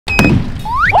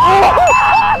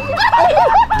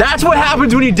That's what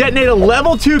happens when you detonate a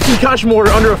level 2 concussion mortar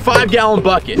under a 5-gallon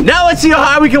bucket. Now let's see how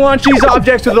high we can launch these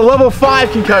objects with a level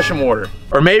 5 concussion mortar.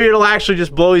 Or maybe it'll actually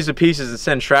just blow these to pieces and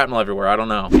send shrapnel everywhere, I don't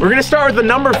know. We're gonna start with the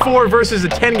number 4 versus a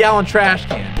 10-gallon trash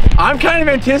can. I'm kind of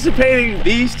anticipating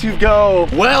these to go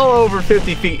well over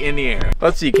 50 feet in the air.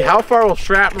 Let's see, how far will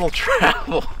shrapnel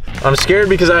travel? I'm scared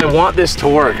because I want this to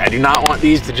work. I do not want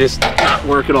these to just not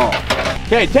work at all.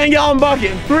 Okay, 10-gallon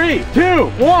bucket in 3, 2,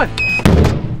 1.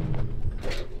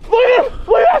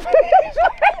 Look at that!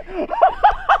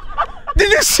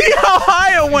 Did you see how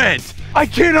high it went? I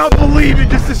cannot believe it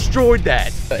just destroyed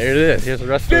that. Here it is, here's the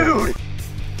rest of it. Dude,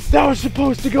 that was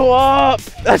supposed to go up.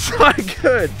 That's not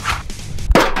good.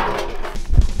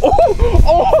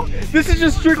 Oh, this is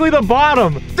just strictly the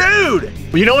bottom. Dude,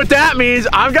 you know what that means?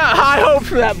 I've got high hopes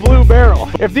for that blue barrel.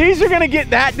 If these are gonna get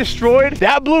that destroyed,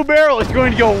 that blue barrel is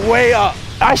going to go way up.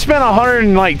 I spent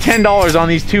 $110 on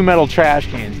these 2 metal trash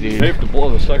cans, dude. Maybe to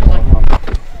blow the second one up.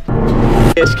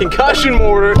 It's concussion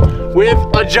mortar with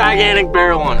a gigantic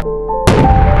barrel on it.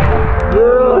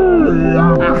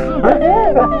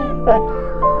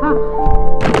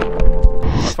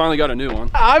 I finally got a new one.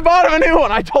 I bought him a new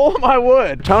one. I told him I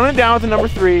would. Tone it down with the number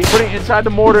 3, putting it inside the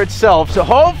mortar itself, so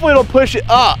hopefully it'll push it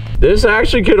up. This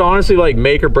actually could honestly like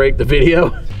make or break the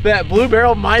video. That blue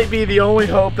barrel might be the only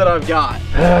hope that I've got.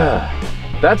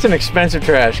 That's an expensive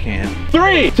trash can.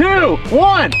 3, 2,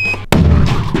 1.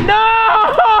 No!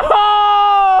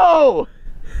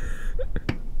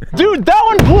 Dude, that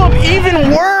one blew up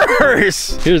even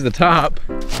worse. Here's the top.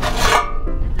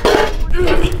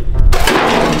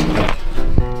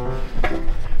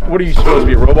 What are you supposed to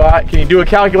be, a robot? Can you do a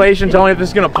calculation telling me if this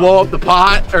is gonna blow up the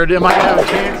pot, or am I gonna have a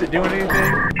chance at doing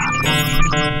anything?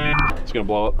 It's gonna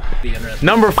blow up.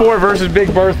 Number 4 versus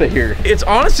Big Bertha here. It's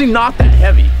honestly not that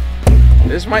heavy.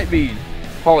 This might be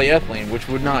polyethylene, which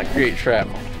would not create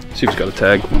shrapnel. See if it's got a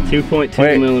tag.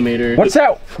 2.2 millimeter. What's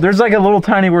that? There's like a little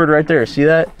tiny word right there. See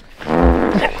that?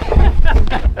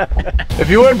 If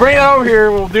you would bring it over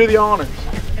here, we'll do the honors.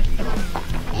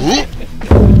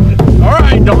 All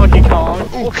right, Donkey Kong.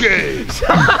 Okay.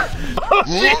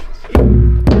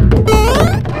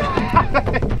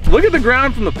 Look at the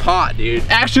ground from the pot, dude.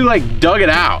 Actually, like, dug it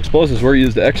out. I suppose this is where you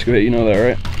used to excavate, you know that,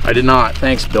 right? I did not.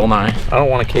 Thanks, Bill Nye. I don't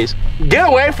want a case. Get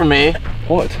away from me.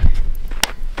 What?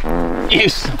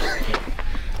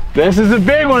 This is a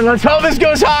big one. Let's hope this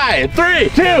goes high. 3,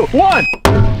 2, 1.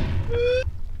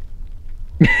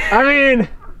 I mean,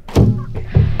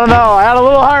 I don't know. I had a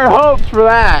little higher hopes for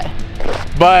that.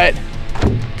 But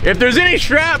if there's any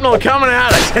shrapnel coming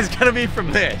at us, it's gonna be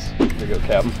from this. There you go,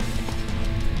 Captain.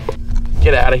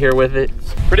 Get out of here with it.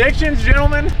 Predictions,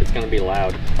 gentlemen? It's gonna be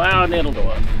loud. Loud, it'll go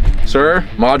up. Sir,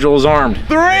 module is armed.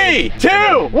 3,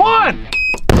 2, 1.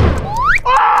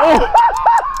 Oh!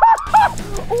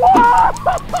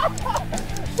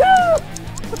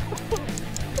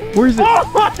 Where's it? Oh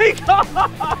my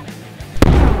God!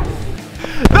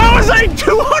 That was like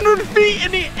 200 feet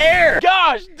in the air.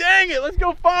 Gosh, dang it. Let's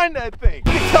go find that thing.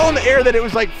 You can tell in the air that it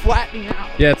was like flattening out.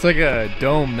 Yeah, it's like a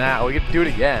dome now. We get to do it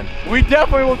again. We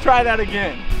definitely will try that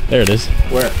again. There it is.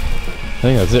 Where? I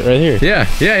think that's it right here. Yeah.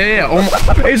 Oh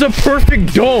my, it's a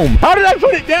perfect dome. How did I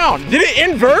put it down? Did it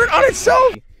invert on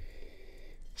itself?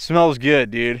 Smells good,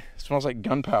 dude. It smells like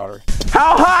gunpowder.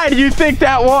 How high do you think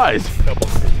that was? Couple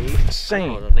hundred feet.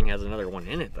 Insane. Oh, that thing has another one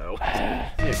in it though.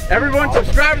 Everyone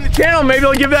subscribe to the channel. Maybe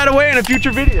I'll give that away in a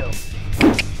future video.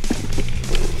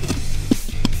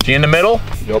 She in the middle?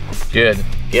 Yep. Good.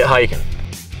 Get hiking.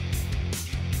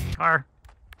 Car.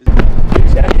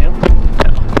 Is that him?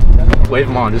 No. Wave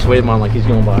him on. Just wave him on like he's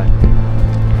going by.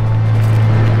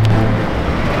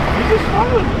 He's just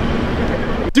following me.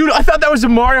 Dude, I thought that was a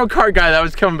Mario Kart guy that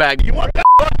was coming back. You want that?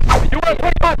 You want to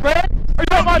take my friend? Are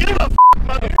you my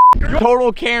mother?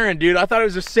 Total Karen, dude. I thought it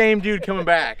was the same dude coming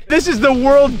back. This is the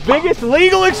world's biggest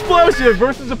legal explosive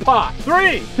versus a pot.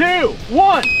 3, 2,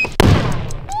 1.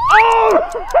 Oh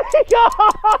my God!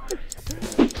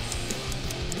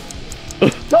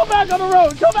 Go back on the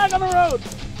road. Go back on the road.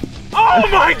 Oh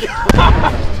my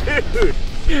God, dude.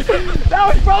 That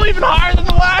was probably even higher than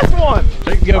the last one.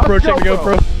 Check the GoPro, check the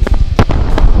GoPro.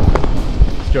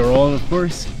 Still rolling, of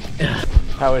course.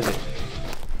 How is it?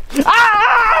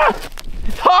 Ah!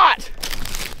 It's hot!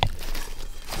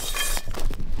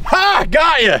 Ha!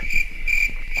 Got ya!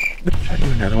 Should I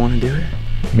do another one and do it?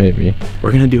 Maybe.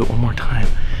 We're gonna do it one more time.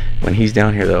 When he's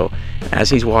down here though, as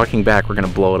he's walking back, we're gonna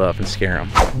blow it up and scare him.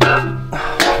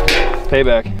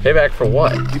 Payback. Payback for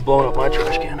what? You blowing up my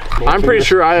trash can. I'm pretty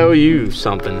sure I owe you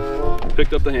something.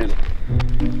 Picked up the handle.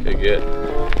 Okay, good.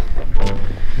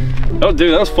 Oh,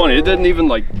 dude, that was funny. It didn't even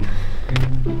like.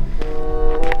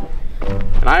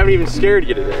 And I haven't even scared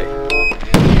you today.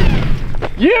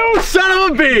 You son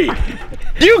of a bee!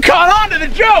 You caught on to the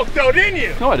joke though, didn't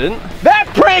you? No, I didn't. That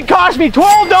prank cost me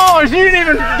 $12 and you didn't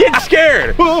even get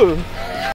scared.